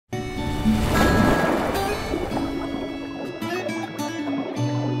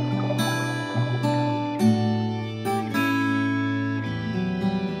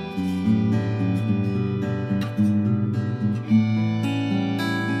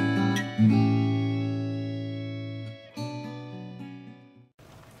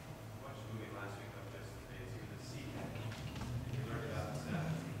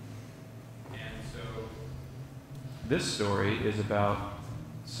This story is about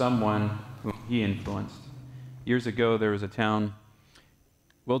someone whom he influenced. Years ago, there was a town,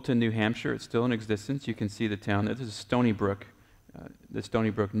 Wilton, New Hampshire. It's still in existence. You can see the town. This is Stony Brook, the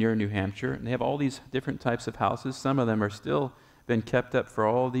Stony Brook near New Hampshire. And they have all these different types of houses. Some of them are still been kept up for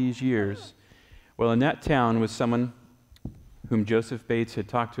all these years. Well, in that town was someone whom Joseph Bates had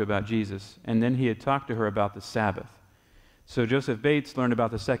talked to about Jesus, and then he had talked to her about the Sabbath. So Joseph Bates learned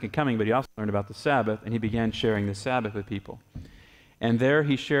about the second coming, but he also learned about the Sabbath, and he began sharing the Sabbath with people. And there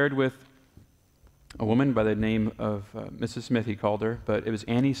he shared with a woman by the name of Mrs. Smith, he called her, but it was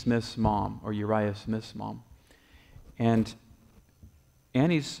Annie Smith's mom, or Uriah Smith's mom. And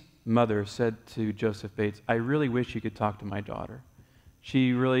Annie's mother said to Joseph Bates, "I really wish you could talk to my daughter."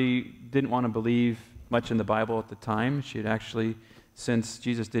 She really didn't want to believe much in the Bible at the time. She had actually, since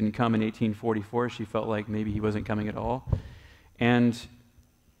Jesus didn't come in 1844, she felt like maybe he wasn't coming at all. And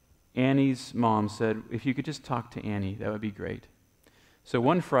Annie's mom said, "If you could just talk to Annie, that would be great." So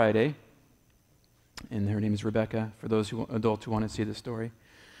one Friday, and her name is Rebecca, for those adults who want to see the story,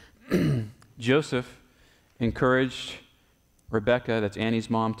 Joseph encouraged Rebecca, that's Annie's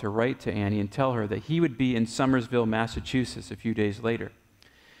mom, to write to Annie and tell her that he would be in Somersville, Massachusetts a few days later.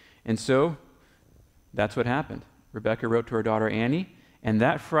 And so that's what happened. Rebecca wrote to her daughter Annie, and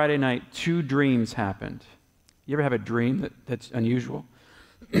that Friday night, 2 dreams happened. You ever have a dream that's unusual?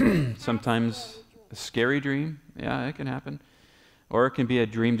 Sometimes a scary dream. Yeah, it can happen. Or it can be a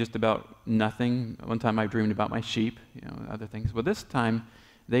dream just about nothing. One time I dreamed about my sheep, other things. Well, this time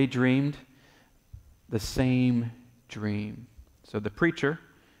they dreamed the same dream. So the preacher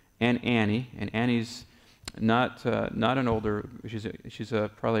and Annie's not an older, she's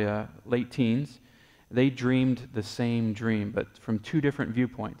probably late teens. They dreamed the same dream, but from 2 different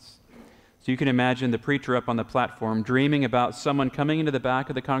viewpoints. So you can imagine the preacher up on the platform dreaming about someone coming into the back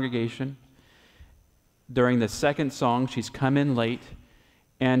of the congregation. During the second song, she's come in late,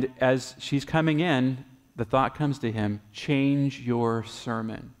 and as she's coming in, the thought comes to him, "Change your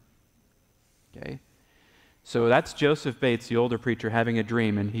sermon." Okay? So that's Joseph Bates, the older preacher, having a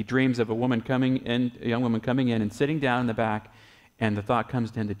dream, and he dreams of a young woman coming in and sitting down in the back, and the thought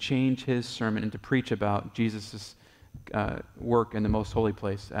comes to him to change his sermon and to preach about Jesus' work in the most holy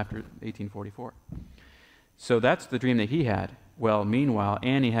place after 1844. So that's the dream that he had. Well, meanwhile,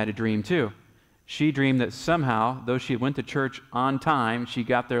 Annie had a dream too. She dreamed that somehow, though she went to church on time, she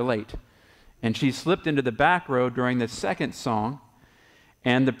got there late. And she slipped into the back row during the second song,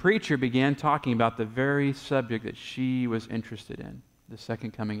 and the preacher began talking about the very subject that she was interested in, the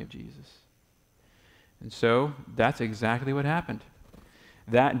second coming of Jesus. And so that's exactly what happened.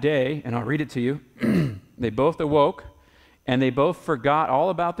 That day, and I'll read it to you, they both awoke, and they both forgot all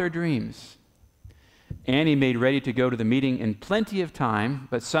about their dreams. Annie made ready to go to the meeting in plenty of time,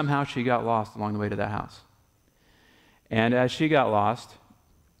 but somehow she got lost along the way to that house. And as she got lost,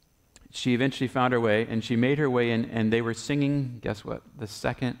 she eventually found her way, and she made her way in, and they were singing, guess what, the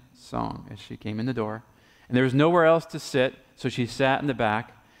second song as she came in the door. And there was nowhere else to sit, so she sat in the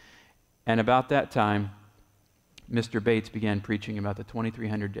back. And about that time, Mr. Bates began preaching about the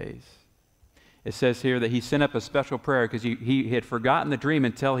 2,300 days. It says here that he sent up a special prayer because he had forgotten the dream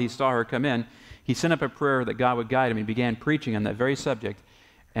until he saw her come in. He sent up a prayer that God would guide him and began preaching on that very subject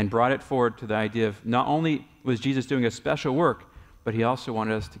and brought it forward to the idea of not only was Jesus doing a special work, but he also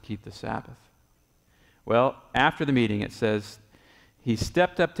wanted us to keep the Sabbath. Well, after the meeting, it says, he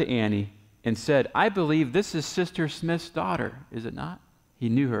stepped up to Annie and said, "I believe this is Sister Smith's daughter, is it not?" He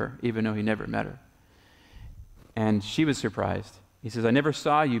knew her, even though he never met her. And she was surprised. He says, "I never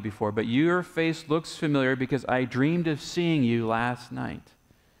saw you before, but your face looks familiar because I dreamed of seeing you last night."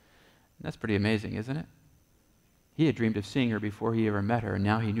 And that's pretty amazing, isn't it? He had dreamed of seeing her before he ever met her, and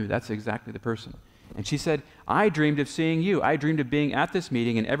now he knew that's exactly the person. And she said, "I dreamed of seeing you. I dreamed of being at this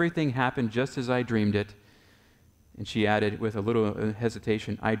meeting, and everything happened just as I dreamed it." And she added with a little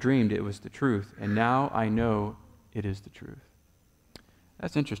hesitation, "I dreamed it was the truth, and now I know it is the truth."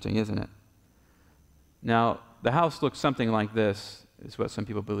 That's interesting, isn't it? Now, the house looked something like this, is what some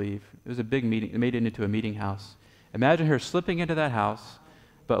people believe. It was a big meeting. It made it into a meeting house. Imagine her slipping into that house,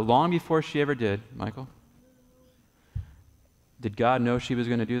 but long before she ever did, Michael, did God know she was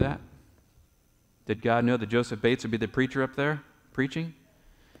going to do that? Did God know that Joseph Bates would be the preacher up there preaching?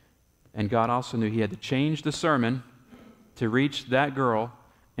 And God also knew he had to change the sermon to reach that girl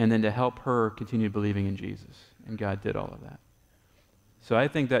and then to help her continue believing in Jesus. And God did all of that. So I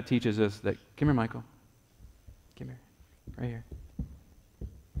think that teaches us that, come here, Michael. Come here. Right here. I'm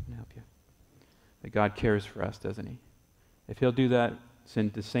going to help you. That God cares for us, doesn't he? If he'll do that,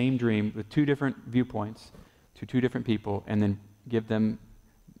 send the same dream with 2 different viewpoints to 2 different people and then give them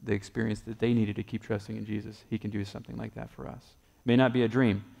the experience that they needed to keep trusting in Jesus, he can do something like that for us. It may not be a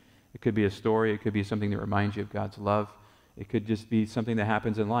dream. It could be a story. It could be something that reminds you of God's love. It could just be something that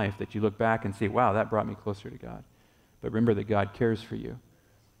happens in life that you look back and say, wow, that brought me closer to God. But remember that God cares for you.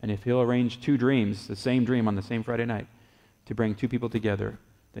 And if he'll arrange two dreams, the same dream on the same Friday night, to bring two people together,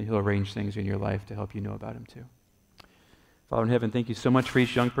 then he'll arrange things in your life to help you know about him too. Father in heaven, thank you so much for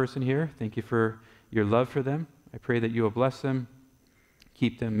each young person here. Thank you for your love for them. I pray that you will bless them,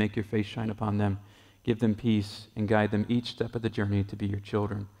 keep them, make your face shine upon them, give them peace, and guide them each step of the journey to be your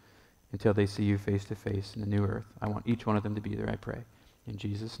children until they see you face to face in the new earth. I want each one of them to be there, I pray. In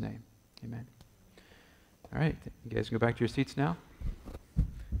Jesus' name, amen. All right, you guys can go back to your seats now.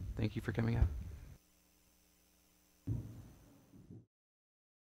 Thank you for coming out.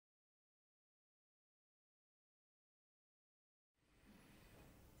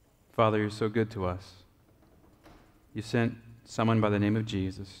 Father, you're so good to us. You sent someone by the name of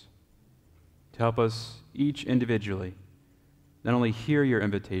Jesus to help us each individually not only hear your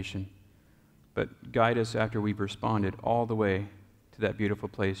invitation, but guide us after we've responded all the way to that beautiful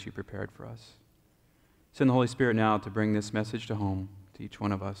place you prepared for us. Send the Holy Spirit now to bring this message to home to each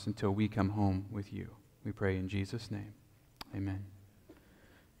one of us until we come home with you. We pray in Jesus' name. Amen.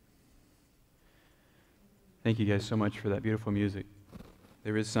 Thank you guys so much for that beautiful music.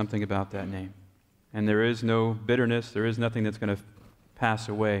 There is something about that name. And there is no bitterness. There is nothing that's going to pass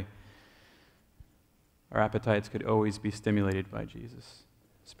away. Our appetites could always be stimulated by Jesus,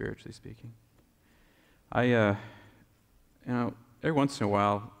 spiritually speaking. Every once in a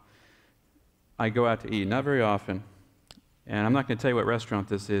while, I go out to eat. Not very often. And I'm not going to tell you what restaurant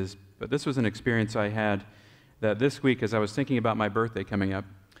this is, but this was an experience I had that this week, as I was thinking about my birthday coming up,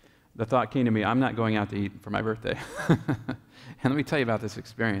 the thought came to me, I'm not going out to eat for my birthday. And let me tell you about this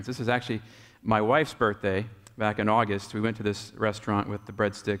experience. This is actually my wife's birthday back in August. We went to this restaurant with the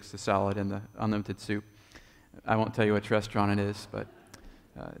breadsticks, the salad, and the unlimited soup. I won't tell you which restaurant it is, but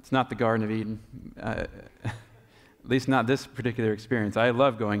it's not the Garden of Eden. At least not this particular experience. I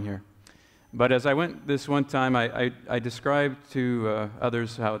love going here. But as I went this one time, I described to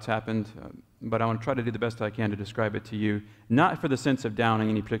others how it's happened, but I want to try to do the best I can to describe it to you, not for the sense of downing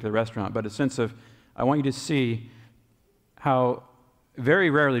any particular restaurant, but a sense of, I want you to see how very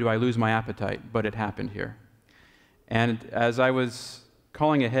rarely do I lose my appetite, but it happened here. And as I was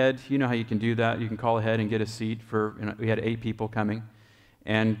calling ahead, you know how you can do that. You can call ahead and get a seat for, we had 8 people coming,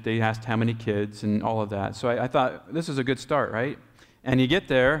 and they asked how many kids and all of that. So I thought, this is a good start, right? And you get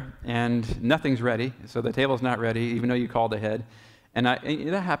there, and nothing's ready, so the table's not ready, even though you called ahead. And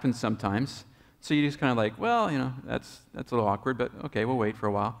that happens sometimes. So you just kind of like, well, that's a little awkward, but okay, we'll wait for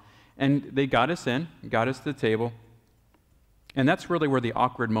a while. And they got us in, got us to the table, and that's really where the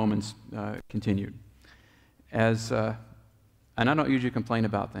awkward moments continued. And I don't usually complain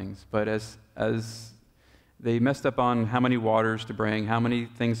about things, but as they messed up on how many waters to bring, how many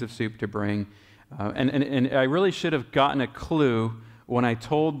things of soup to bring, and I really should have gotten a clue when I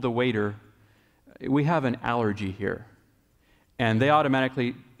told the waiter, we have an allergy here. And they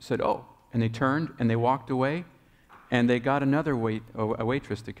automatically said, oh, and they turned and they walked away, and they got another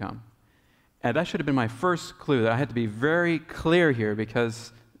waitress to come. And that should have been my first clue that I had to be very clear here,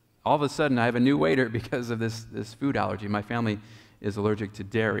 because all of a sudden I have a new waiter because of this food allergy. My family is allergic to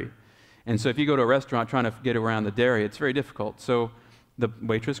dairy. And so if you go to a restaurant trying to get around the dairy, it's very difficult. So the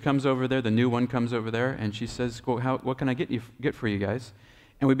waitress comes over there, the new one comes over there, and she says, well, what can I get for you guys?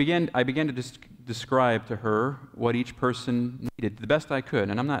 And I began to describe to her what each person needed, the best I could.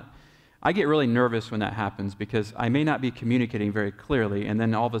 And I get really nervous when that happens, because I may not be communicating very clearly, and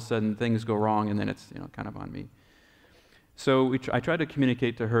then all of a sudden things go wrong, and then it's kind of on me. So I tried to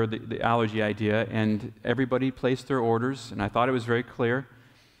communicate to her the allergy idea, and everybody placed their orders, and I thought it was very clear.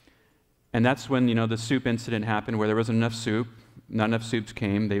 And that's when the soup incident happened, where there wasn't enough soup. Not enough soups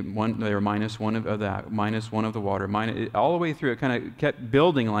came. They were minus one of that, minus one of the water. All the way through, it kind of kept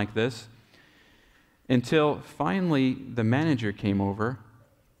building like this until finally the manager came over.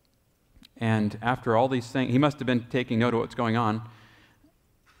 And after all these things, he must have been taking note of what's going on.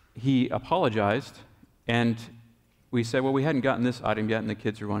 He apologized, and we said, well, we hadn't gotten this item yet, and the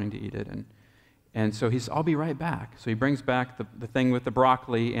kids are wanting to eat it. And so he said, I'll be right back. So he brings back the thing with the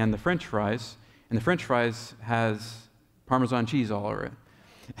broccoli and the French fries, and the French fries has Parmesan cheese all over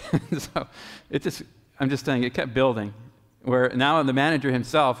it. So I'm just saying, it kept building, where now the manager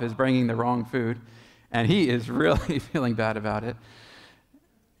himself is bringing the wrong food, and he is really feeling bad about it.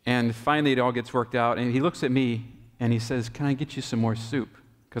 And finally, it all gets worked out, and he looks at me, and he says, can I get you some more soup?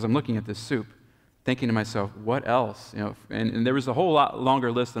 Because I'm looking at this soup, thinking to myself, what else? And there was a whole lot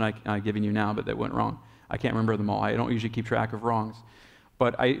longer list than I'm giving you now, but that went wrong. I can't remember them all. I don't usually keep track of wrongs.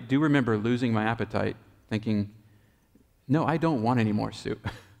 But I do remember losing my appetite, thinking, no, I don't want any more soup.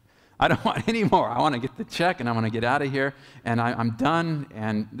 I don't want any more. I want to get the check, and I want to get out of here, and I'm done,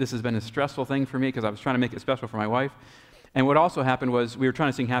 and this has been a stressful thing for me because I was trying to make it special for my wife. And what also happened was we were trying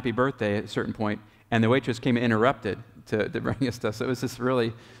to sing Happy Birthday at a certain point, and the waitress came and interrupted to bring us stuff. So it was just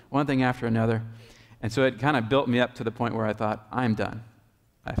really one thing after another. And so it kind of built me up to the point where I thought, I'm done.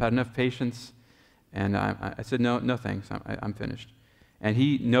 I've had enough patience. And I said, no thanks, I'm finished. And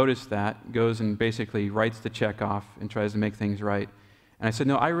he noticed that, goes and basically writes the check off and tries to make things right. And I said,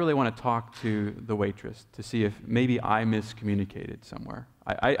 no, I really want to talk to the waitress to see if maybe I miscommunicated somewhere.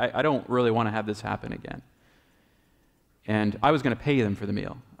 I don't really want to have this happen again. And I was going to pay them for the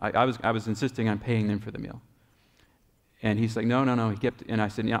meal. I was insisting on paying them for the meal. And he's like, no. He kept, and I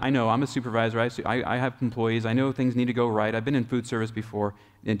said, yeah, I know, I'm a supervisor. I have employees. I know things need to go right. I've been in food service before.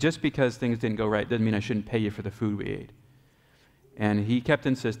 And just because things didn't go right doesn't mean I shouldn't pay you for the food we ate. And he kept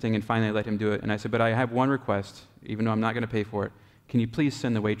insisting, and finally I let him do it. And I said, but I have one request, even though I'm not going to pay for it. Can you please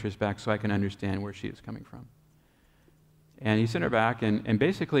send the waitress back so I can understand where she is coming from? And he sent her back, and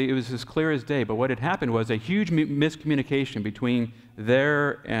basically it was as clear as day. But what had happened was a huge miscommunication between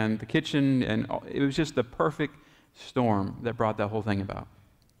there and the kitchen, and it was just the perfect storm that brought that whole thing about.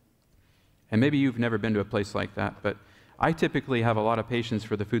 And maybe you've never been to a place like that, but I typically have a lot of patience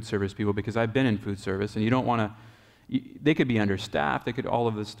for the food service people because I've been in food service, and you don't want to, they could be understaffed, they could all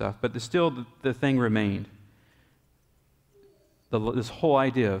of this stuff, but still the thing remained. This whole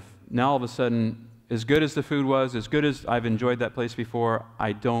idea of now all of a sudden, as good as the food was, as good as I've enjoyed that place before,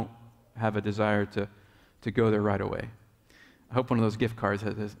 I don't have a desire to go there right away. I hope one of those gift cards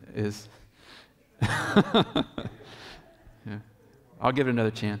is yeah. I'll give it another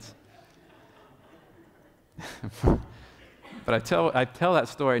chance. But I tell that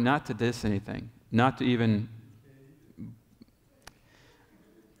story not to diss anything, not to even,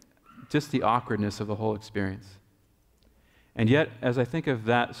 just the awkwardness of the whole experience. And yet, as I think of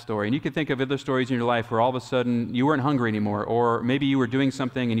that story, and you can think of other stories in your life where all of a sudden you weren't hungry anymore, or maybe you were doing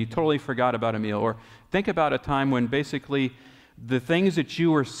something and you totally forgot about a meal, or think about a time when basically the things that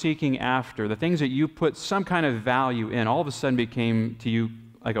you were seeking after, the things that you put some kind of value in, all of a sudden became to you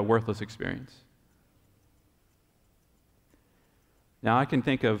like a worthless experience. Now, I can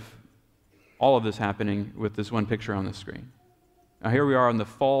think of all of this happening with this one picture on the screen. Now, here we are in the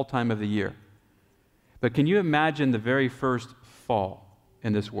fall time of the year. But can you imagine the very first fall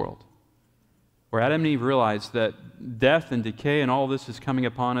in this world, where Adam and Eve realized that death and decay and all this is coming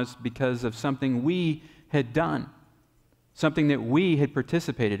upon us because of something we had done, something that we had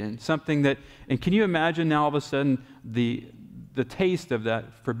participated in, something that, and can you imagine now all of a sudden the taste of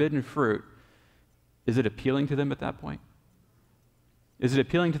that forbidden fruit, is it appealing to them at that point? Is it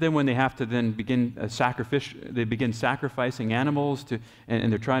appealing to them when they have to then begin sacrificing animals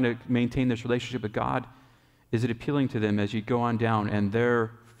and they're trying to maintain this relationship with God? Is it appealing to them as you go on down and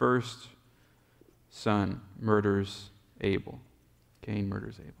their first son murders Abel? Cain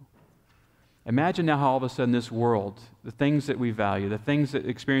murders Abel. Imagine now how all of a sudden this world, the things that we value, the things that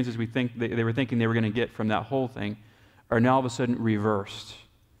experiences we think they were thinking they were going to get from that whole thing are now all of a sudden reversed.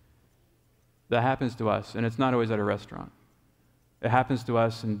 That happens to us, and it's not always at a restaurant. It happens to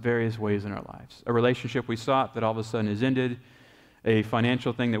us in various ways in our lives. A relationship we sought that all of a sudden is ended. A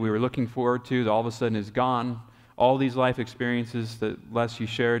financial thing that we were looking forward to that all of a sudden is gone. All these life experiences that Les, you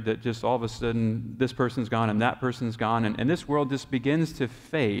shared, that just all of a sudden this person's gone and that person's gone. And this world just begins to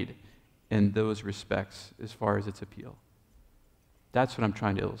fade in those respects as far as its appeal. That's what I'm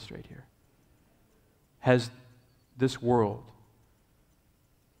trying to illustrate here. Has this world,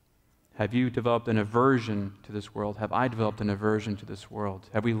 have you developed an aversion to this world? Have I developed an aversion to this world?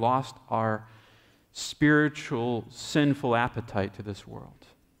 Have we lost our spiritual, sinful appetite to this world?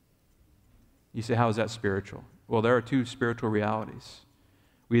 You say, how is that spiritual? Well, there are two spiritual realities.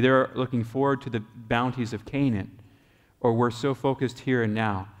 We either are looking forward to the bounties of Canaan, or we're so focused here and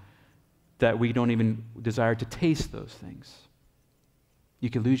now that we don't even desire to taste those things. You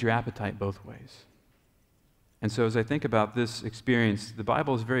can lose your appetite both ways. And so as I think about this experience, the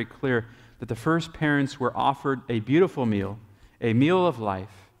Bible is very clear that the first parents were offered a beautiful meal, a meal of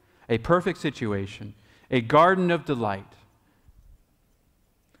life, a perfect situation, a garden of delight.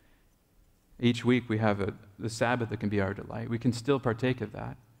 Each week we have the Sabbath that can be our delight. We can still partake of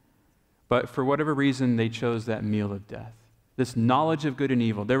that. But for whatever reason, they chose that meal of death. This knowledge of good and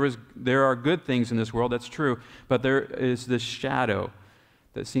evil. There are good things in this world, that's true, but there is this shadow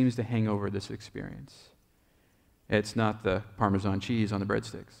that seems to hang over this experience. It's not the Parmesan cheese on the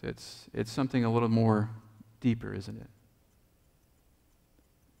breadsticks. It's something a little more deeper, isn't it?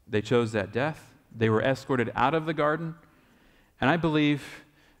 They chose that death. They were escorted out of the garden, And I believe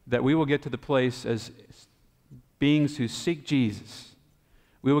that we will get to the place as beings who seek Jesus.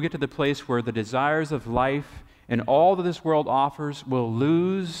 We will get to the place where the desires of life and all that this world offers will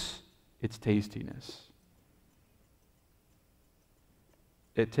lose its tastiness.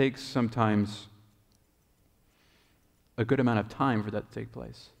 It takes sometimes a good amount of time for that to take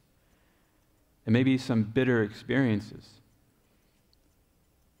place. And maybe some bitter experiences.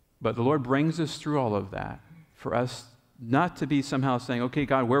 But the Lord brings us through all of that for us not to be somehow saying, okay,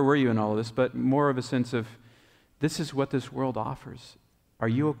 God, where were you in all of this? But more of a sense of, this is what this world offers. Are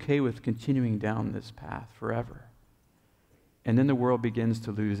you okay with continuing down this path forever? And then the world begins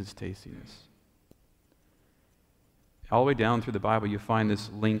to lose its tastiness. All the way down through the Bible, you find this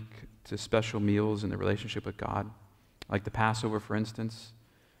link to special meals and the relationship with God, like the Passover, for instance.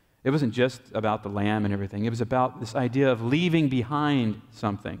 It wasn't just about the lamb and everything. It was about this idea of leaving behind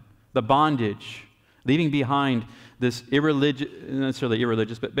something, the bondage, leaving behind this not necessarily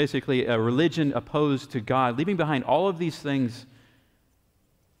irreligious, but basically a religion opposed to God, leaving behind all of these things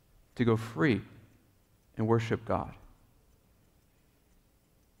to go free and worship God.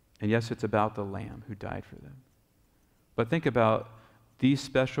 And yes, it's about the Lamb who died for them. But think about these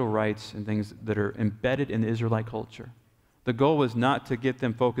special rites and things that are embedded in the Israelite culture. The goal was not to get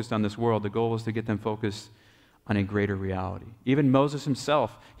them focused on this world. The goal was to get them focused on a greater reality. Even Moses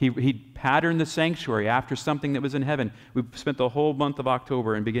himself, he patterned the sanctuary after something that was in heaven. We spent the whole month of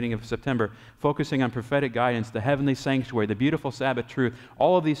October and beginning of September focusing on prophetic guidance, the heavenly sanctuary, the beautiful Sabbath truth,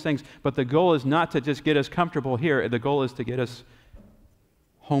 all of these things. But the goal is not to just get us comfortable here. The goal is to get us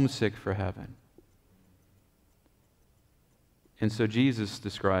homesick for heaven. And so Jesus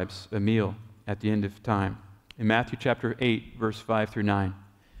describes a meal at the end of time. In Matthew chapter 8, verse 5 through 9.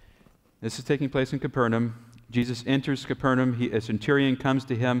 This is taking place in Capernaum. Jesus enters Capernaum. A centurion comes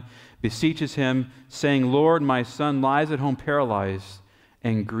to him, beseeches him, saying, Lord, my son lies at home paralyzed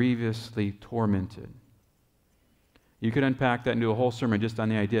and grievously tormented. You could unpack that into a whole sermon just on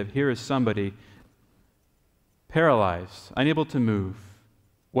the idea of here is somebody paralyzed, unable to move.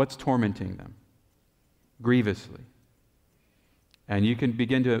 What's tormenting them? Grievously. And you can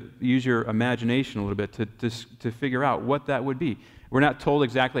begin to use your imagination a little bit to figure out what that would be. We're not told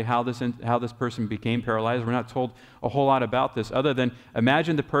exactly how this person became paralyzed. We're not told a whole lot about this other than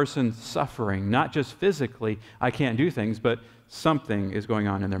imagine the person suffering, not just physically, I can't do things, but something is going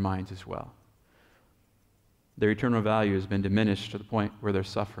on in their minds as well. Their eternal value has been diminished to the point where they're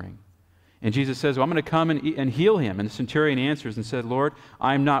suffering. And Jesus says, well, I'm going to come and heal him. And the centurion answers and said, Lord,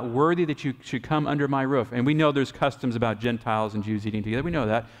 I'm not worthy that you should come under my roof. And we know there's customs about Gentiles and Jews eating together. We know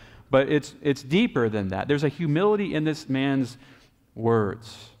that. But it's deeper than that. There's a humility in this man's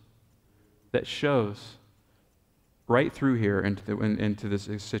words that shows right through here into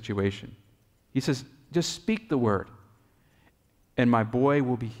this situation. He says, just speak the word, and my boy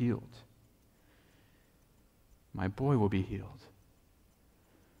will be healed. My boy will be healed.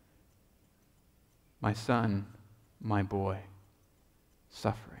 My son, my boy,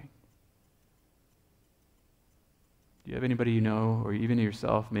 suffering. Do you have anybody you know, or even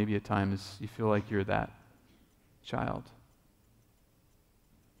yourself, maybe at times you feel like you're that child?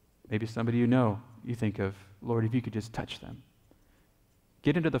 Maybe somebody you know, you think of, Lord, if you could just touch them.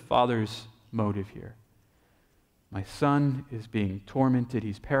 Get into the Father's motive here. My son is being tormented.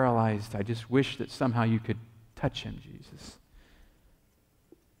 He's paralyzed. I just wish that somehow you could touch him, Jesus.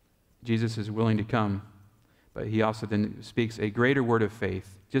 Jesus is willing to come, but he also then speaks a greater word of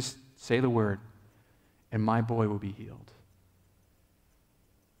faith. Just say the word, and my boy will be healed.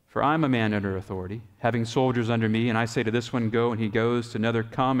 For I'm a man under authority, having soldiers under me, and I say to this one, go, and he goes, to another,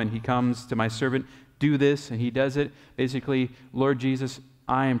 come, and he comes, to my servant, do this, and he does it. Basically, Lord Jesus,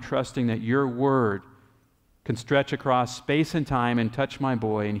 I am trusting that your word can stretch across space and time and touch my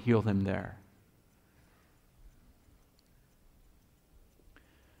boy and heal him there.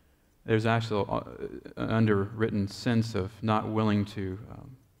 There's actually an underwritten sense of not willing to.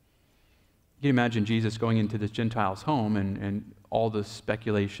 You can imagine Jesus going into this Gentile's home and all the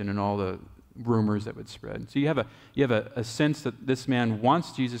speculation and all the rumors that would spread. So you have a sense that this man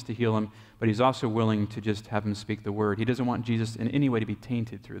wants Jesus to heal him, but he's also willing to just have him speak the word. He doesn't want Jesus in any way to be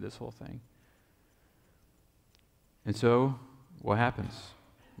tainted through this whole thing. And so what happens?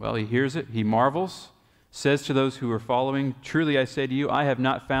 Well, he hears it, he marvels, says to those who are following, truly I say to you, I have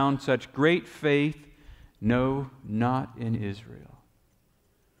not found such great faith, no, not in Israel.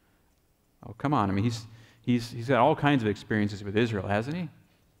 Oh, come on. I mean, he's got all kinds of experiences with Israel, hasn't he?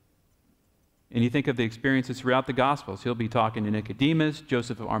 And you think of the experiences throughout the Gospels. He'll be talking to Nicodemus,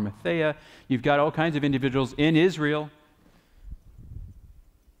 Joseph of Arimathea. You've got all kinds of individuals in Israel,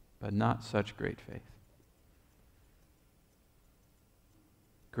 but not such great faith.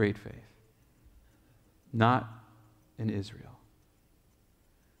 great faith. Not in Israel.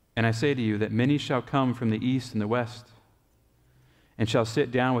 And I say to you that many shall come from the east and the west, and shall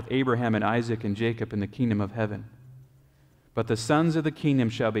sit down with Abraham and Isaac and Jacob in the kingdom of heaven. But the sons of the kingdom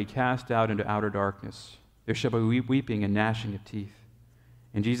shall be cast out into outer darkness. There shall be weeping and gnashing of teeth.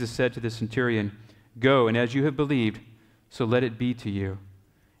 And Jesus said to the centurion, Go, and as you have believed, so let it be to you.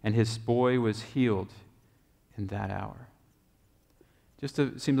 And his boy was healed in that hour.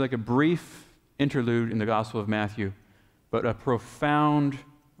 Seems like a brief interlude in the Gospel of Matthew, but a profound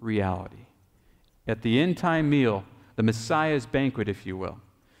reality. At the end-time meal, the Messiah's banquet, if you will,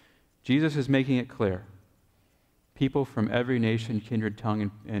 Jesus is making it clear. People from every nation, kindred,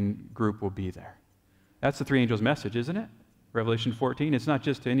 tongue, and group will be there. That's the three angels' message, isn't it? Revelation 14. It's not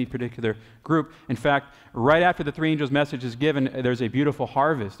just to any particular group. In fact, right after the three angels' message is given, there's a beautiful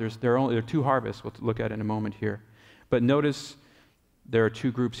harvest. There are two harvests we'll look at in a moment here. But notice there are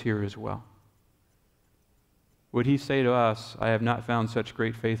two groups here as well. Would he say to us, I have not found such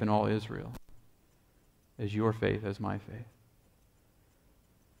great faith in all Israel as your faith, as my faith?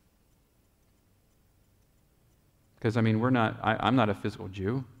 Because, I'm not a physical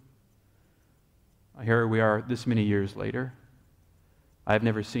Jew. Here we are this many years later. I've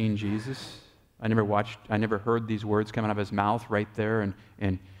never seen Jesus. I never heard these words coming out of his mouth right there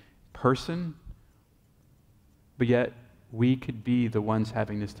in person. But yet, we could be the ones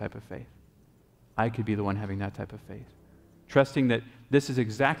having this type of faith. I could be the one having that type of faith. Trusting that this is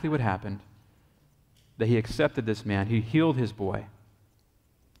exactly what happened, that he accepted this man, he healed his boy,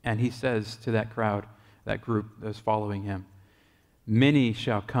 and he says to that crowd, that group that was following him, many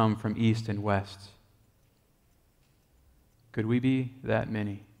shall come from east and west. Could we be that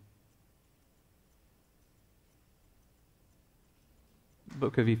many? The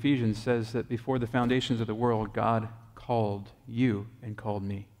book of Ephesians says that before the foundations of the world, God called you and called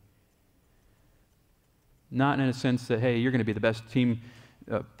me. Not in a sense that, hey, you're going to be the best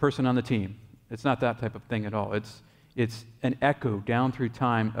person on the team. It's not that type of thing at all. It's an echo down through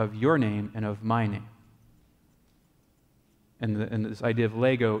time of your name and of my name. And this idea of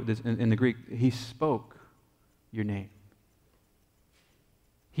Lego, in the Greek, he spoke your name.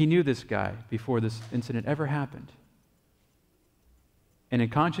 He knew this guy before this incident ever happened. And in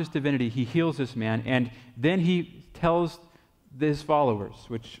conscious divinity, he heals this man, and then he tells his followers,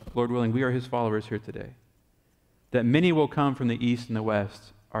 which, Lord willing, we are his followers here today, that many will come from the east and the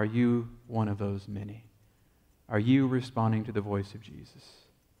west. Are you one of those many? Are you responding to the voice of Jesus?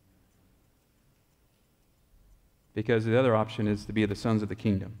 Because the other option is to be the sons of the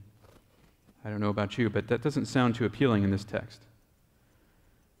kingdom. I don't know about you, but that doesn't sound too appealing in this text.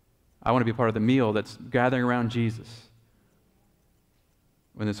 I want to be part of the meal that's gathering around Jesus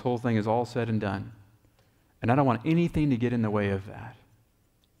when this whole thing is all said and done. And I don't want anything to get in the way of that.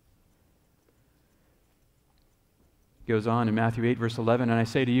 It goes on in Matthew 8, verse 11, and I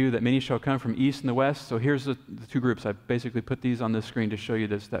say to you that many shall come from east and the west. So here's the two groups. I basically put these on the screen to show you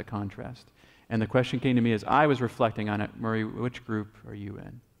that contrast. And the question came to me as I was reflecting on it, Murray, which group are you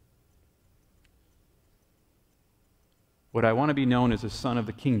in? Would I want to be known as a son of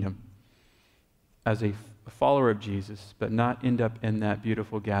the kingdom, as a follower of Jesus, but not end up in that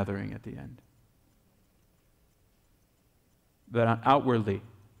beautiful gathering at the end? That outwardly,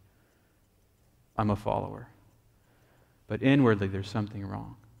 I'm a follower, but inwardly there's something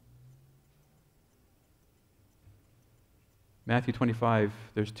wrong. Matthew 25,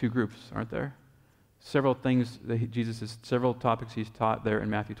 there's two groups, aren't there? Several topics he's taught there in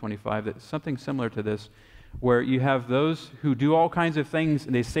Matthew 25, that's something similar to this, where you have those who do all kinds of things,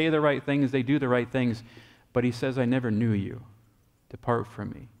 and they say the right things, they do the right things, but he says, I never knew you. Depart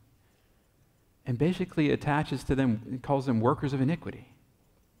from me. And basically attaches to them and calls them workers of iniquity,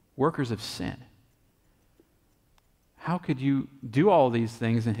 workers of sin. How could you do all these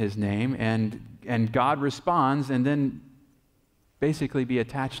things in his name, and God responds, and then basically be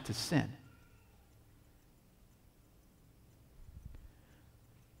attached to sin?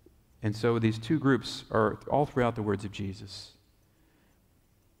 And so these two groups are all throughout the words of Jesus.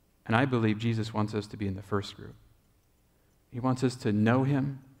 And I believe Jesus wants us to be in the first group. He wants us to know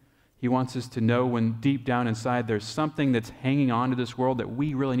him. He wants us to know when deep down inside there's something that's hanging on to this world that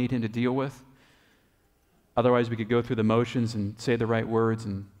we really need him to deal with. Otherwise, we could go through the motions and say the right words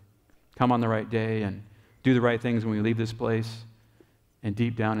and come on the right day and do the right things when we leave this place, and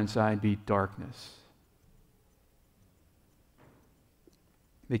deep down inside be darkness.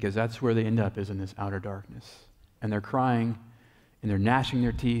 Because that's where they end up, is in this outer darkness. And they're crying, and they're gnashing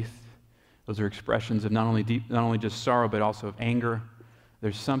their teeth. Those are expressions of not only just sorrow, but also of anger.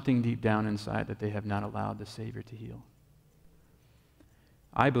 There's something deep down inside that they have not allowed the Savior to heal.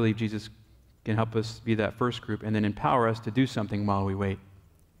 I believe Jesus can help us be that first group and then empower us to do something while we wait.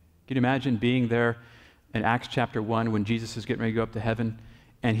 Can you imagine being there in Acts chapter 1 when Jesus is getting ready to go up to heaven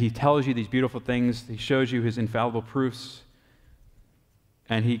and he tells you these beautiful things, he shows you his infallible proofs,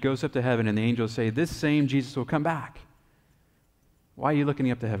 and he goes up to heaven and the angels say, this same Jesus will come back. Why are you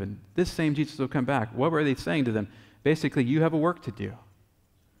looking up to heaven? This same Jesus will come back. What were they saying to them? Basically, you have a work to do.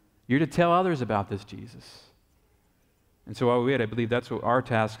 You're to tell others about this Jesus. And so while we wait, I believe that's what our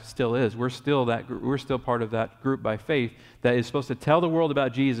task still is. We're still part of that group by faith that is supposed to tell the world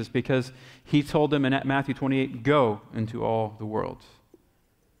about Jesus because he told them in Matthew 28, go into all the world.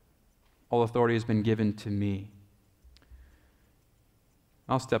 All authority has been given to me.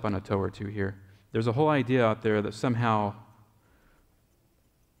 I'll step on a toe or two here. There's a whole idea out there that somehow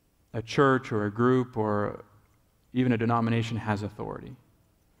a church or a group or even a denomination has authority.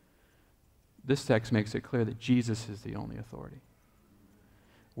 This text makes it clear that Jesus is the only authority.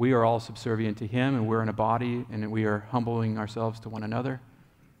 We are all subservient to him, and we're in a body, and we are humbling ourselves to one another,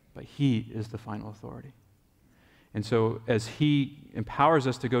 but he is the final authority. And so as he empowers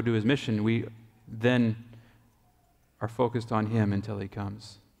us to go do his mission, we then are focused on him until he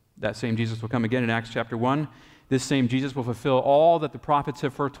comes. That same Jesus will come again in Acts chapter 1. This same Jesus will fulfill all that the prophets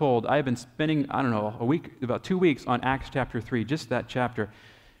have foretold. I have been spending, about 2 weeks on Acts chapter 3, just that chapter.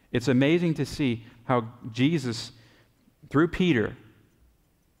 It's amazing to see how Jesus, through Peter,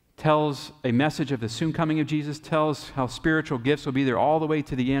 tells a message of the soon coming of Jesus, tells how spiritual gifts will be there all the way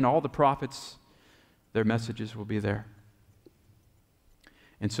to the end. All the prophets, their messages will be there.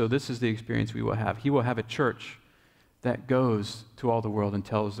 And so this is the experience we will have. He will have a church that goes to all the world and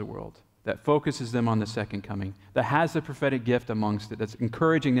tells the world, that focuses them on the second coming, that has the prophetic gift amongst it, that's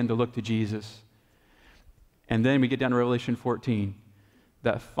encouraging them to look to Jesus. And then we get down to Revelation 14.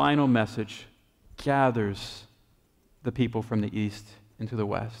 That final message gathers the people from the east into the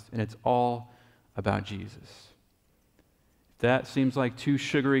west, and it's all about Jesus. If that seems like too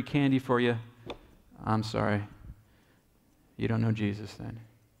sugary candy for you, I'm sorry. You don't know Jesus then.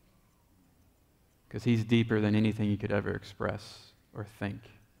 Because he's deeper than anything you could ever express or think.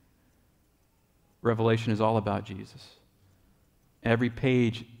 Revelation is all about Jesus. Every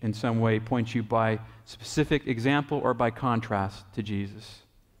page in some way points you by specific example or by contrast to Jesus.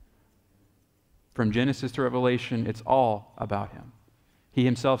 From Genesis to Revelation, it's all about him. He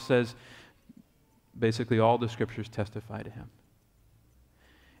himself says, basically all the scriptures testify to him.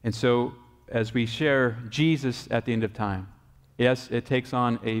 And so, as we share Jesus at the end of time, yes, it takes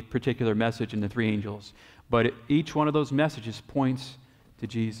on a particular message in the three angels, but each one of those messages points to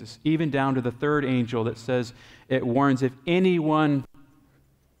Jesus, even down to the third angel that says, it warns if anyone,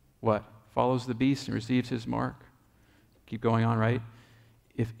 follows the beast and receives his mark. Keep going on, right?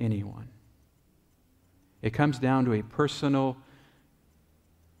 If anyone. It comes down to a personal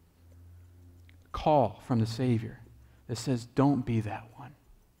call from the Savior that says, don't be that one.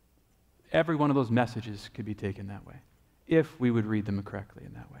 Every one of those messages could be taken that way, if we would read them correctly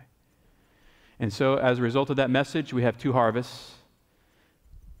in that way. And so, as a result of that message, we have two harvests.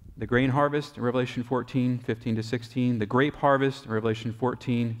 The grain harvest in Revelation 14, 15 to 16. The grape harvest in Revelation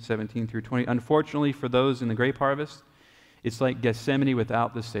 14, 17 through 20. Unfortunately, for those in the grape harvest, it's like Gethsemane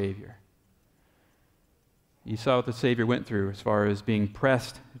without the Savior. You saw what the Savior went through as far as being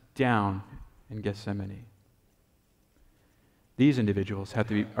pressed down in Gethsemane. These individuals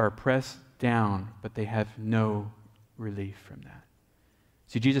are pressed down, but they have no relief from that.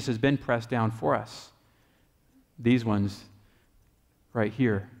 See, Jesus has been pressed down for us. These ones right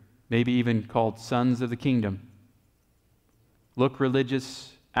here, maybe even called sons of the kingdom, look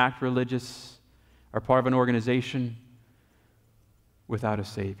religious, act religious, are part of an organization without a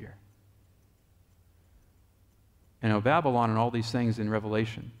Savior. And Babylon and all these things in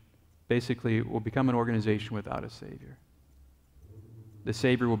Revelation basically will become an organization without a Savior. The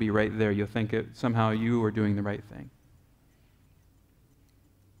Savior will be right there. You'll think somehow you are doing the right thing.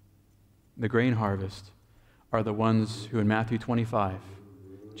 The grain harvest are the ones who in Matthew 25,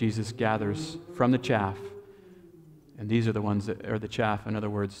 Jesus gathers from the chaff, and these are the ones that are the chaff, in other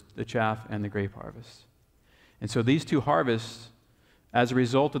words, the chaff and the grape harvest. And so these two harvests, as a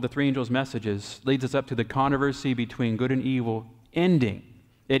result of the three angels' messages, leads us up to the controversy between good and evil ending.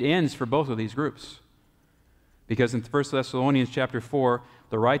 It ends for both of these groups. Because in 1 Thessalonians chapter 4,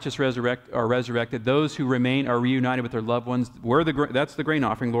 the righteous are resurrected. Those who remain are reunited with their loved ones. That's the grain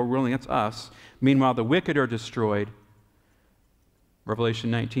offering, Lord willing, that's us. Meanwhile, the wicked are destroyed. Revelation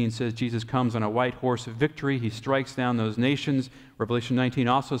 19 says Jesus comes on a white horse of victory. He strikes down those nations. Revelation 19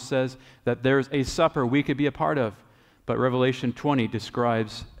 also says that there's a supper we could be a part of. But Revelation 20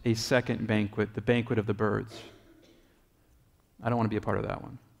 describes a second banquet, the banquet of the birds. I don't want to be a part of that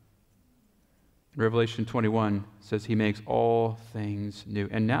one. Revelation 21 says he makes all things new.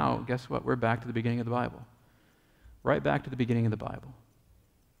 And now, guess what? We're back to the beginning of the Bible. Right back to the beginning of the Bible.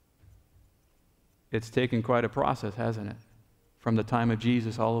 It's taken quite a process, hasn't it? From the time of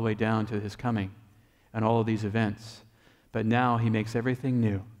Jesus all the way down to his coming and all of these events. But now he makes everything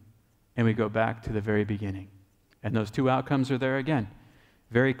new. And we go back to the very beginning. And those two outcomes are there again.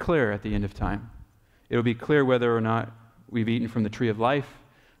 Very clear at the end of time. It'll be clear whether or not we've eaten from the tree of life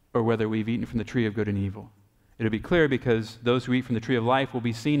or whether we've eaten from the tree of good and evil. It'll be clear because those who eat from the tree of life will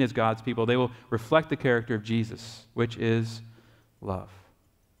be seen as God's people. They will reflect the character of Jesus, which is love.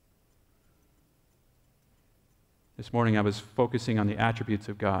 This morning I was focusing on the attributes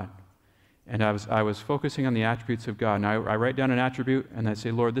of God. And I was focusing on the attributes of God. And I write down an attribute and I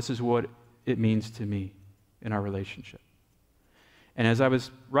say, Lord, this is what it means to me in our relationship. And as I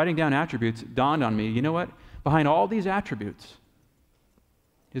was writing down attributes, it dawned on me, you know what? Behind all these attributes,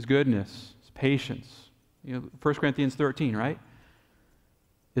 his goodness, his patience, 1 Corinthians 13, right?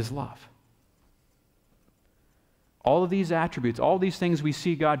 Is love. All of these attributes, all these things we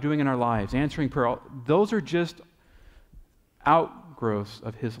see God doing in our lives, answering prayer, those are just outgrowths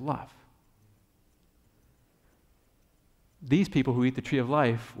of his love. These people who eat the tree of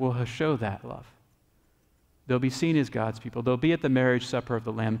life will show that love. They'll be seen as God's people. They'll be at the marriage supper of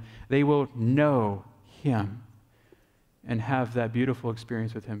the Lamb. They will know him and have that beautiful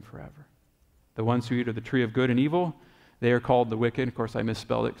experience with him forever. The ones who eat of the tree of good and evil, they are called the wicked. Of course, I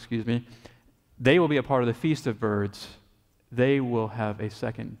misspelled it, excuse me. They will be a part of the feast of birds. They will have a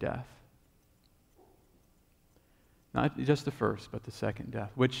second death. Not just the first, but the second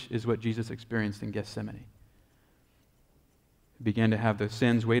death, which is what Jesus experienced in Gethsemane. He began to have the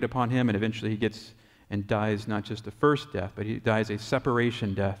sins weighed upon him, and eventually he gets and dies not just the first death, but he dies a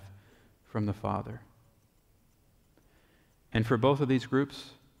separation death from the Father. And for both of these groups,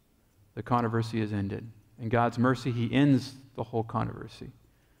 the controversy is ended. In God's mercy, he ends the whole controversy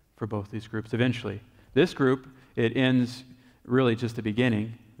for both these groups eventually. This group, it ends really just the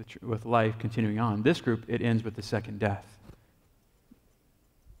beginning, with life continuing on. This group, it ends with the second death.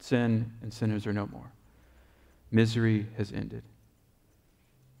 Sin and sinners are no more. Misery has ended.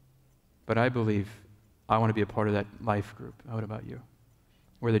 But I believe I want to be a part of that life group. What about you?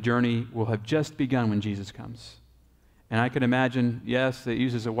 Where the journey will have just begun when Jesus comes. And I can imagine, yes, it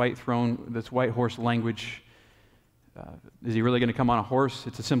uses a white throne, this white horse language. Is he really going to come on a horse?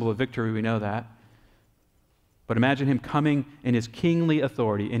 It's a symbol of victory, we know that. But imagine him coming in his kingly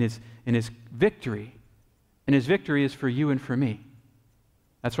authority, in his victory. And his victory is for you and for me.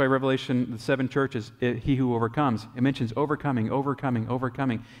 That's why Revelation, the 7 churches, he who overcomes. It mentions overcoming, overcoming,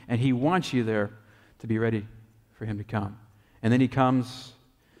 overcoming. And he wants you there to be ready for him to come. And then he comes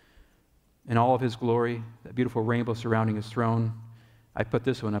in all of his glory, that beautiful rainbow surrounding his throne. I put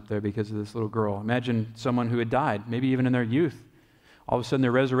this one up there because of this little girl. Imagine someone who had died, maybe even in their youth. All of a sudden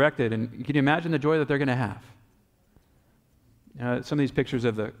they're resurrected. And can you imagine the joy that they're going to have? Some of these pictures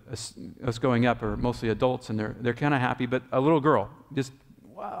of us going up are mostly adults, and they're kind of happy, but a little girl, just,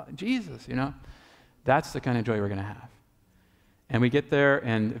 wow, Jesus, That's the kind of joy we're going to have. And we get there,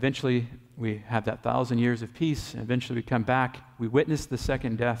 and eventually we have that 1,000 years of peace, and eventually we come back. We witness the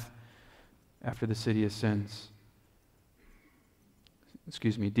second death after the city ascends.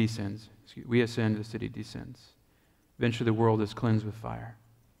 Descends. We ascend, the city descends. Eventually the world is cleansed with fire.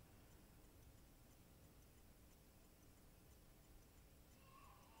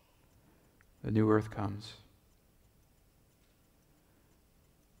 The new earth comes.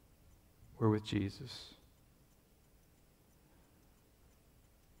 We're with Jesus.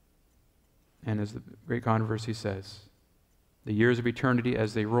 And as the great controversy says, the years of eternity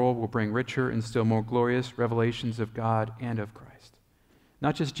as they roll will bring richer and still more glorious revelations of God and of Christ.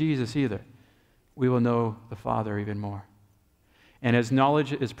 Not just Jesus either. We will know the Father even more. And as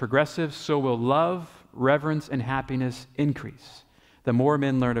knowledge is progressive, so will love, reverence, and happiness increase. The more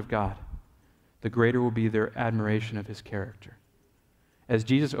men learn of God, the greater will be their admiration of his character. As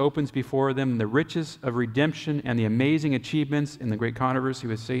Jesus opens before them the riches of redemption and the amazing achievements in the great controversy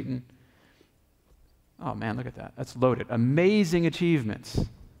with Satan. Oh man, look at that. That's loaded. Amazing achievements.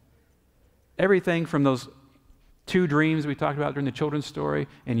 Everything from those 2 dreams we talked about during the children's story,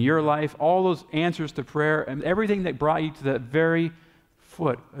 in your life, all those answers to prayer, and everything that brought you to the very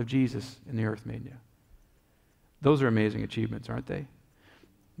foot of Jesus in the earth made new. Those are amazing achievements, aren't they?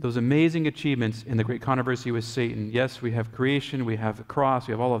 Those amazing achievements in the great controversy with Satan. Yes, we have creation, we have the cross,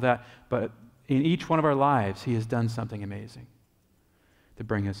 we have all of that, but in each one of our lives, he has done something amazing to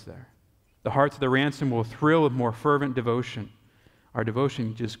bring us there. The hearts of the ransom will thrill with more fervent devotion. Our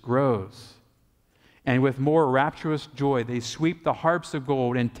devotion just grows. And with more rapturous joy, they sweep the harps of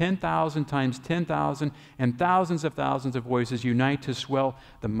gold, and 10,000 times 10,000 and thousands of voices unite to swell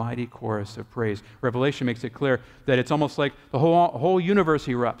the mighty chorus of praise. Revelation makes it clear that it's almost like the whole universe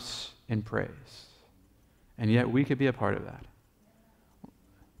erupts in praise. And yet we could be a part of that.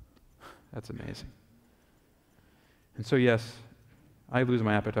 That's amazing. And so, yes, I lose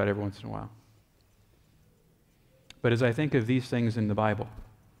my appetite every once in a while. But as I think of these things in the Bible,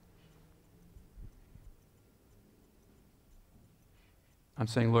 I'm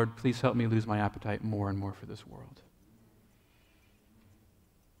saying, Lord, please help me lose my appetite more and more for this world.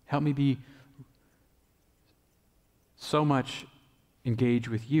 Help me be so much engaged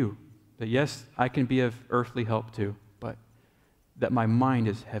with you that, yes, I can be of earthly help too, but that my mind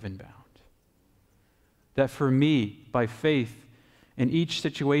is heaven-bound. That for me, by faith, in each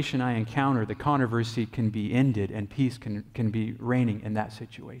situation I encounter, the controversy can be ended and peace can be reigning in that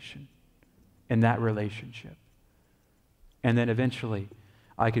situation, in that relationship. And then eventually,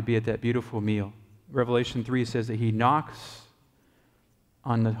 I could be at that beautiful meal. Revelation 3 says that he knocks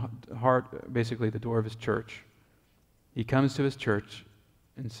on the heart, basically the door of his church. He comes to his church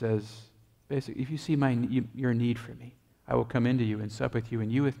and says, basically, if you see your need for me, I will come into you and sup with you,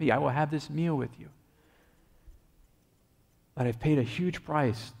 and you with me. I will have this meal with you that I've paid a huge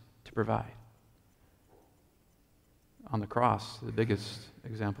price to provide. On the cross, the biggest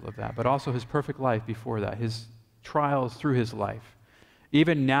example of that, but also his perfect life before that, his trials through his life.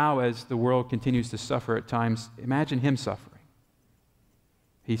 Even now, as the world continues to suffer at times, imagine him suffering.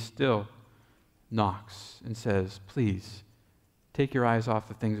 He still knocks and says, please, take your eyes off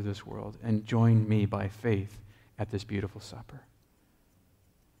the things of this world and join me by faith at this beautiful supper.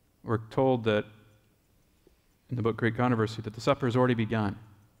 We're told that in the book Great Controversy that the supper has already begun,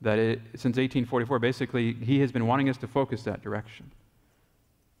 that since 1844, basically, he has been wanting us to focus that direction.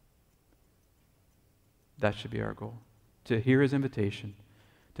 That should be our goal, to hear his invitation,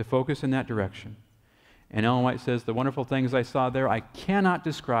 to focus in that direction. And Ellen White says, the wonderful things I saw there I cannot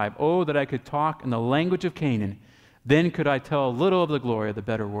describe. Oh, that I could talk in the language of Canaan. Then could I tell a little of the glory of the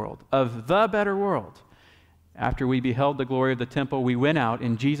better world, of the better world. After we beheld the glory of the temple, we went out,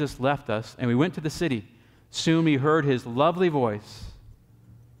 and Jesus left us, and we went to the city. Soon we heard his lovely voice,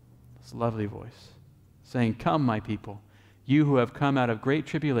 saying, come, my people, you who have come out of great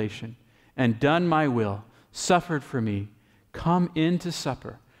tribulation and done my will, suffered for me, come into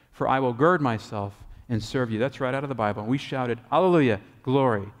supper, for I will gird myself and serve you. That's right out of the Bible. We shouted, hallelujah,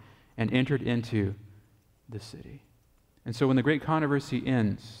 glory, and entered into the city. And so when the great controversy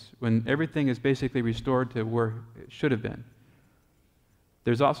ends, when everything is basically restored to where it should have been,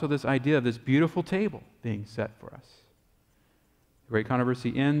 there's also this idea of this beautiful table being set for us. The great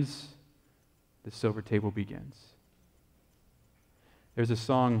controversy ends, the silver table begins. There's a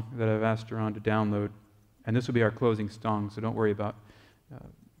song that I've asked Duran to download, and this will be our closing song, so don't worry about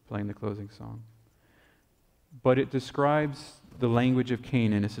playing the closing song. But it describes the language of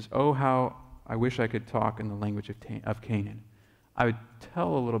Canaan. It says, oh, how I wish I could talk in the language of Canaan. I would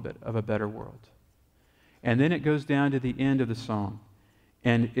tell a little bit of a better world. And then it goes down to the end of the song,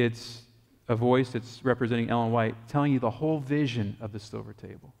 and it's a voice that's representing Ellen White telling you the whole vision of the silver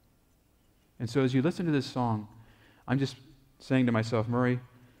table. And so as you listen to this song, I'm just saying to myself, Murray,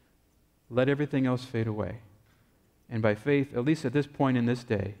 let everything else fade away. And by faith, at least at this point in this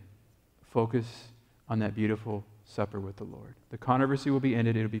day, focus on that beautiful supper with the Lord. The controversy will be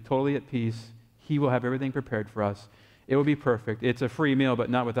ended. It will be totally at peace. He will have everything prepared for us. It will be perfect. It's a free meal,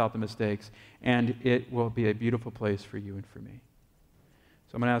 but not without the mistakes. And it will be a beautiful place for you and for me.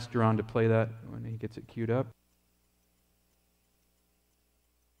 So I'm going to ask Duran to play that when he gets it queued up.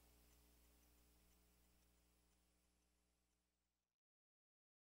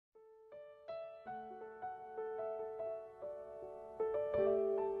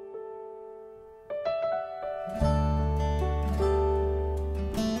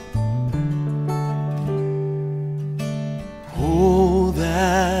 Oh,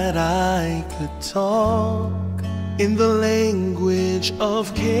 that I could talk in the language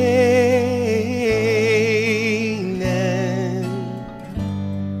of Canaan.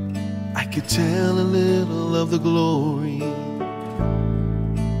 I could tell a little of the glory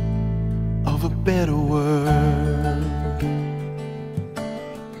of a better world.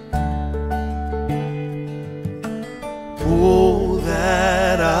 Oh,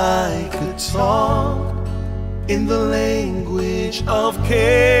 that I could talk in the language of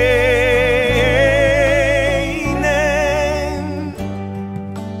Canaan.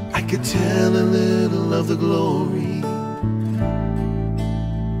 I could tell a little of the glory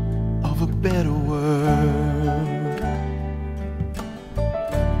of a better world.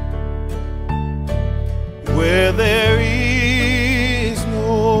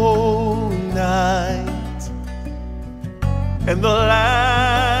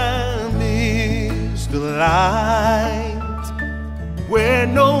 light where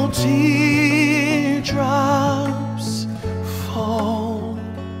no teardrops fall.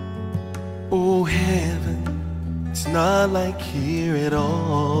 Oh, heaven, it's not like here at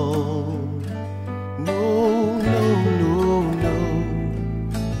all. No, no, no, no.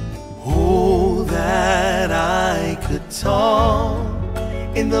 Oh, that I could talk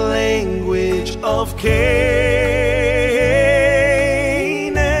in the language of Canaan.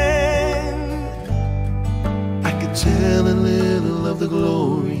 I could tell a little of the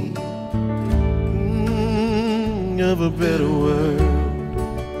glory of a better world.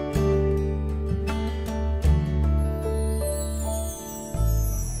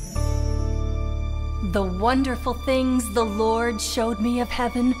 The wonderful things the Lord showed me of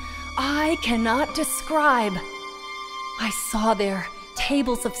heaven, I cannot describe. I saw there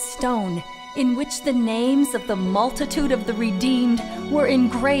tables of stone in which the names of the multitude of the redeemed were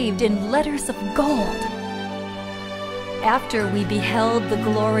engraved in letters of gold. After we beheld the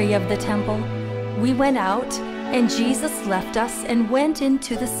glory of the temple, we went out, and Jesus left us and went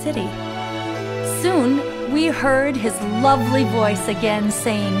into the city. Soon we heard his lovely voice again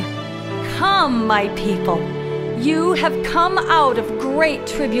saying, "Come, my people, you have come out of great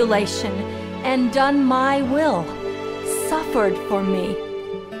tribulation and done my will, suffered for me.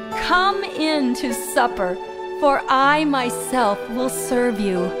 Come in to supper, for I myself will serve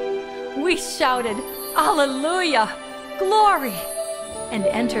you." We shouted, "Alleluia! Glory!" and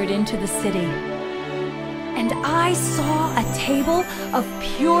entered into the city. And I saw a table of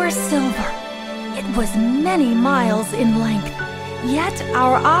pure silver. It was many miles in length, yet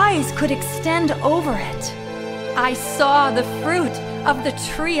our eyes could extend over it. I saw the fruit of the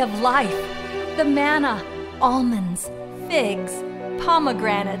tree of life, the manna, almonds, figs,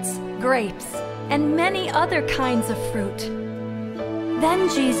 pomegranates, grapes, and many other kinds of fruit. Then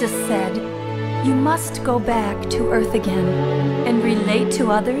Jesus said, "You must go back to earth again and relate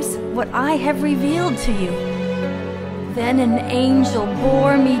to others what I have revealed to you." Then an angel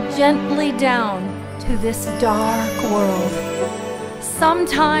bore me gently down to this dark world.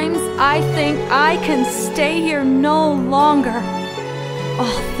 Sometimes I think I can stay here no longer.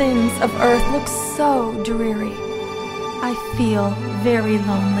 All things of earth look so dreary. I feel very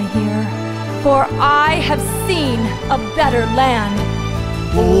lonely here, for I have seen a better land.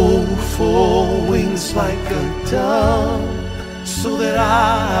 Oh, for wings like a dove, so that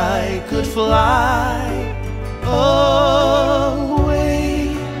I could fly away.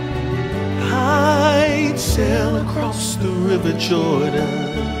 I'd sail across the river Jordan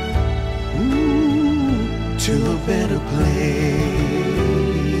to a better place,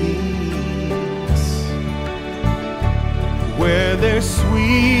 where there's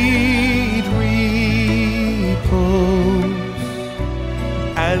sweet repose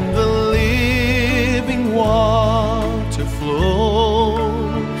and the living water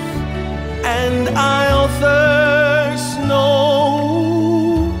flows, and I'll thirst no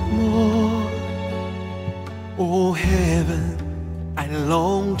more. Oh, heaven, I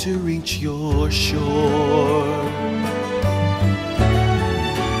long to reach your shore.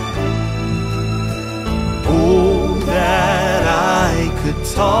 Oh, that I could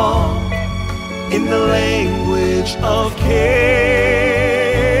talk in the language of Canaan.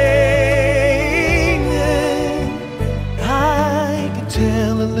 I could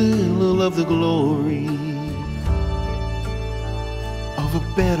tell a little of the glory of a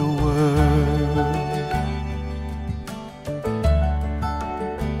better world.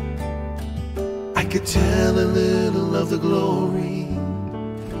 I could tell a little of the glory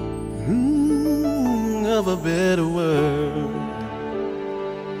of a better world.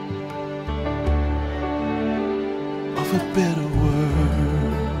 Of a better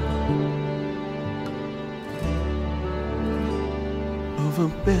world. Of a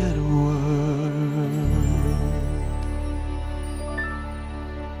better world.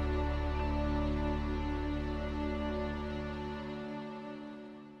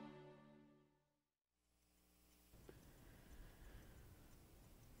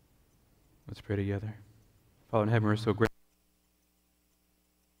 Let's pray together. Father in heaven, we're so grateful.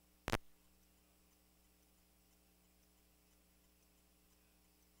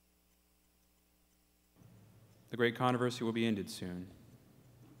 The great controversy will be ended soon.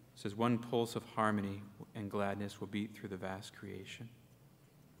 It says one pulse of harmony and gladness will beat through the vast creation.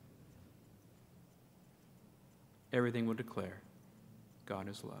 Everything will declare God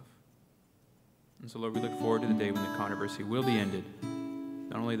is love. And so, Lord, we look forward to the day when the controversy will be ended.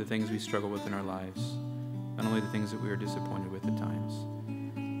 Not only the things we struggle with in our lives, not only the things that we are disappointed with at times,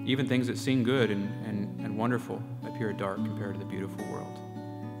 even things that seem good and wonderful appear dark compared to the beautiful world.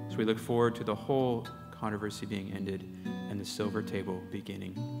 So we look forward to the whole controversy being ended and the silver table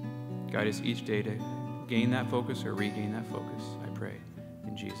beginning. Guide us each day to gain that focus or regain that focus, I pray.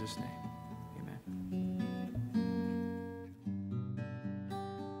 In Jesus' name.